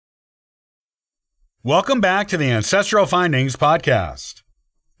Welcome back to the Ancestral Findings podcast.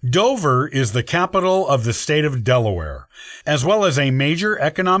 Dover is the capital of the state of Delaware, as well as a major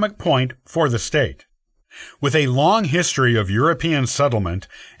economic point for the state. With a long history of European settlement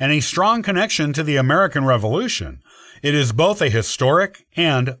and a strong connection to the American Revolution, it is both a historic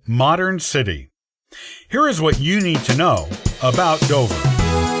and modern city. Here is what you need to know about Dover.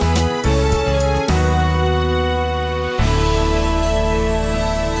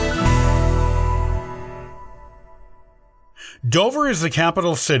 Dover is the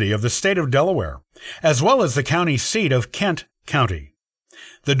capital city of the state of Delaware, as well as the county seat of Kent County.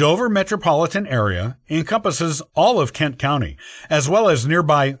 The Dover metropolitan area encompasses all of Kent County, as well as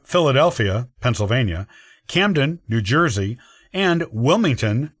nearby Philadelphia, Pennsylvania, Camden, New Jersey, and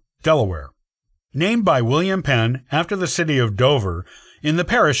Wilmington, Delaware. Named by William Penn after the city of Dover in the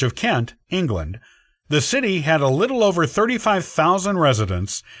parish of Kent, England, the city had a little over 35,000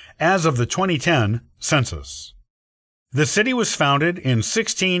 residents as of the 2010 census. The city was founded in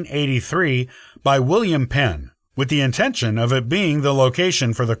 1683 by William Penn, with the intention of it being the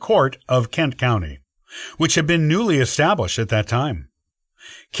location for the court of Kent County, which had been newly established at that time.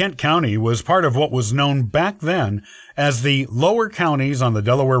 Kent County was part of what was known back then as the lower counties on the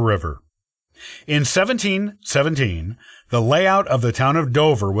Delaware River. In 1717, the layout of the town of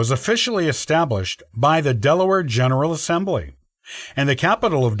Dover was officially established by the Delaware General Assembly, and the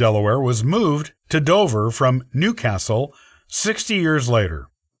capital of Delaware was moved to Dover from Newcastle 60 years later.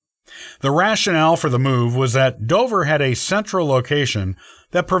 The rationale for the move was that Dover had a central location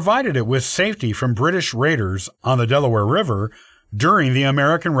that provided it with safety from British raiders on the Delaware River during the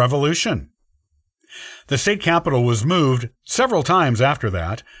American Revolution. The state capital was moved several times after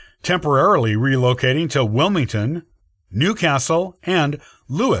that, temporarily relocating to Wilmington, Newcastle, and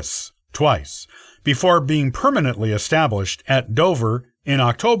Lewis twice, before being permanently established at Dover in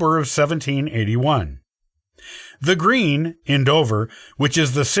October of 1781. The Green in Dover, which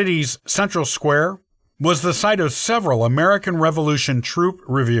is the city's central square, was the site of several American Revolution troop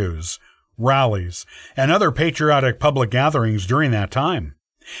reviews, rallies, and other patriotic public gatherings during that time,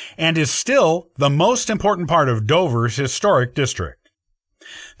 and is still the most important part of Dover's historic district.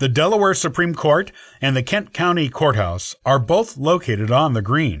 The Delaware Supreme Court and the Kent County Courthouse are both located on the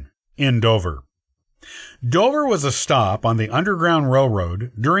Green in Dover. Dover was a stop on the Underground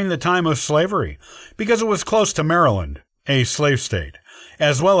Railroad during the time of slavery because it was close to Maryland, a slave state,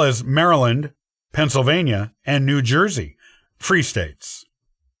 as well as Maryland, Pennsylvania, and New Jersey, free states.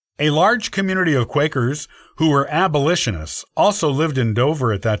 A large community of Quakers who were abolitionists also lived in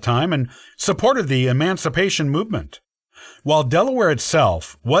Dover at that time and supported the emancipation movement. While Delaware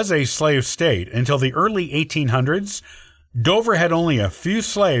itself was a slave state until the early 1800s, Dover had only a few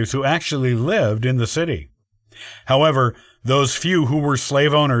slaves who actually lived in the city. However, those few who were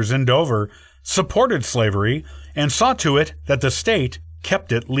slave owners in Dover supported slavery and saw to it that the state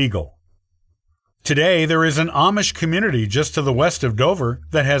kept it legal. Today, there is an Amish community just to the west of Dover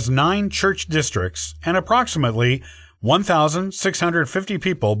that has 9 church districts and approximately 1,650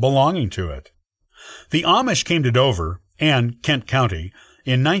 people belonging to it. The Amish came to Dover and Kent County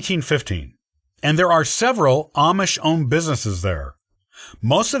in 1915. And there are several Amish-owned businesses there.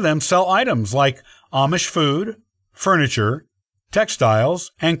 Most of them sell items like Amish food, furniture,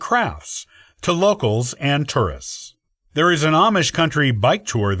 textiles, and crafts to locals and tourists. There is an Amish country bike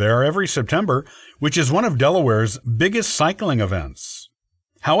tour there every September, which is one of Delaware's biggest cycling events.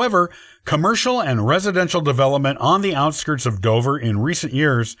 However, commercial and residential development on the outskirts of Dover in recent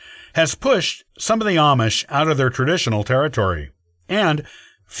years has pushed some of the Amish out of their traditional territory, and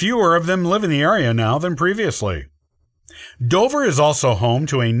fewer of them live in the area now than previously. Dover is also home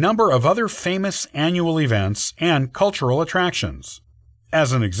to a number of other famous annual events and cultural attractions.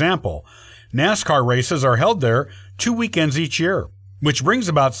 As an example, NASCAR races are held there 2 weekends each year, which brings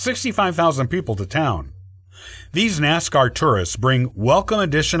about 65,000 people to town. These NASCAR tourists bring welcome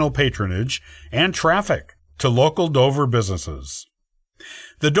additional patronage and traffic to local Dover businesses.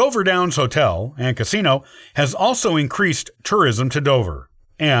 The Dover Downs Hotel and Casino has also increased tourism to Dover,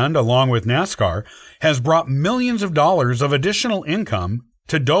 and, along with NASCAR, has brought millions of dollars of additional income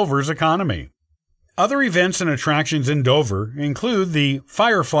to Dover's economy. Other events and attractions in Dover include the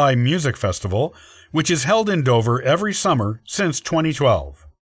Firefly Music Festival, which is held in Dover every summer since 2012.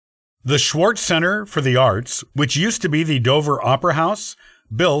 The Schwartz Center for the Arts, which used to be the Dover Opera House,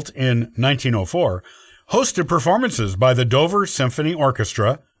 built in 1904, hosted performances by the Dover Symphony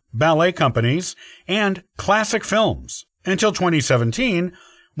Orchestra, ballet companies, and classic films until 2017,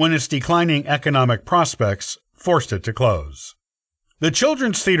 when its declining economic prospects forced it to close. The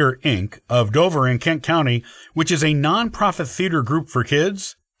Children's Theater, Inc. of Dover and Kent County, which is a nonprofit theater group for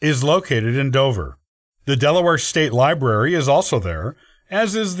kids, is located in Dover. The Delaware State Library is also there,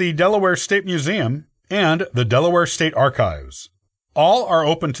 as is the Delaware State Museum and the Delaware State Archives. All are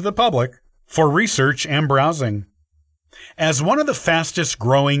open to the public for research and browsing. As one of the fastest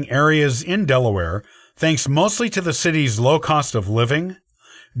growing areas in Delaware, thanks mostly to the city's low cost of living,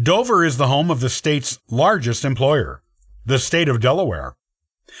 Dover is the home of the state's largest employer, the state of Delaware.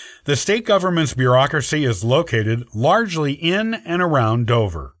 The state government's bureaucracy is located largely in and around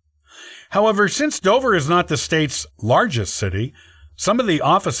Dover. However, since Dover is not the state's largest city, some of the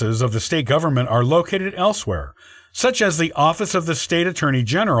offices of the state government are located elsewhere, such as the Office of the State Attorney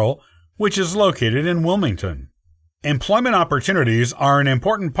General, which is located in Wilmington. Employment opportunities are an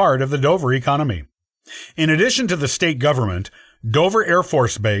important part of the Dover economy. In addition to the state government, Dover Air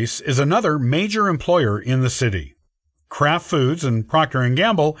Force Base is another major employer in the city. Kraft Foods and Procter &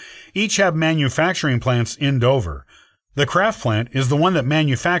 Gamble each have manufacturing plants in Dover. The Kraft plant is the one that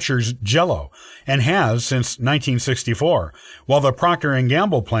manufactures Jell-O and has since 1964, while the Procter &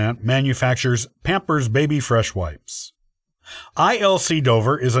 Gamble plant manufactures Pampers Baby Fresh Wipes. ILC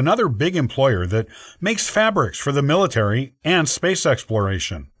Dover is another big employer that makes fabrics for the military and space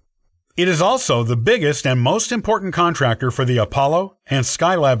exploration. It is also the biggest and most important contractor for the Apollo and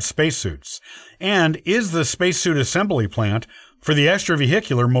Skylab spacesuits, and is the spacesuit assembly plant for the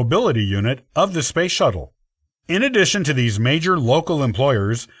extravehicular mobility unit of the Space Shuttle. In addition to these major local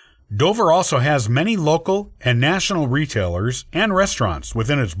employers, Dover also has many local and national retailers and restaurants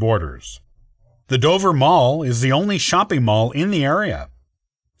within its borders. The Dover Mall is the only shopping mall in the area.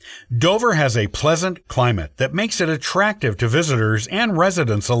 Dover has a pleasant climate that makes it attractive to visitors and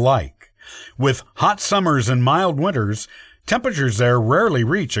residents alike. With hot summers and mild winters, temperatures there rarely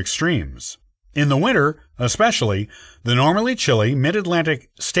reach extremes. In the winter, especially, the normally chilly mid-Atlantic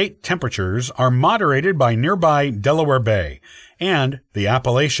state temperatures are moderated by nearby Delaware Bay and the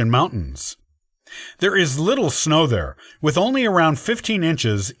Appalachian Mountains. There is little snow there, with only around 15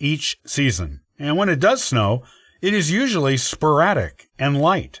 inches each season, and when it does snow, it is usually sporadic and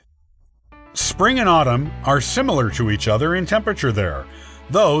light. Spring and autumn are similar to each other in temperature there,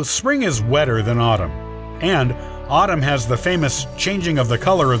 though spring is wetter than autumn, and autumn has the famous changing of the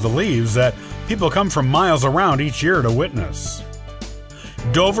color of the leaves that people come from miles around each year to witness.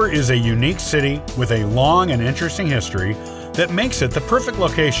 Dover is a unique city with a long and interesting history that makes it the perfect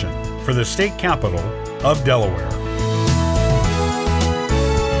location for the state capital of Delaware.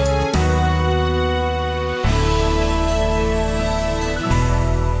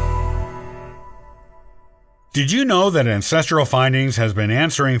 Did you know that Ancestral Findings has been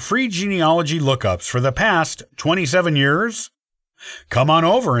answering free genealogy lookups for the past 27 years? Come on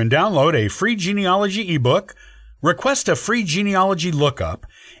over and download a free genealogy ebook, request a free genealogy lookup,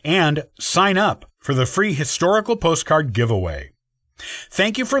 and sign up for the free historical postcard giveaway.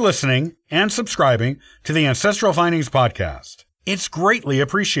 Thank you for listening and subscribing to the Ancestral Findings podcast. It's greatly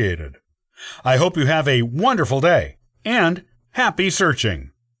appreciated. I hope you have a wonderful day and happy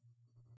searching.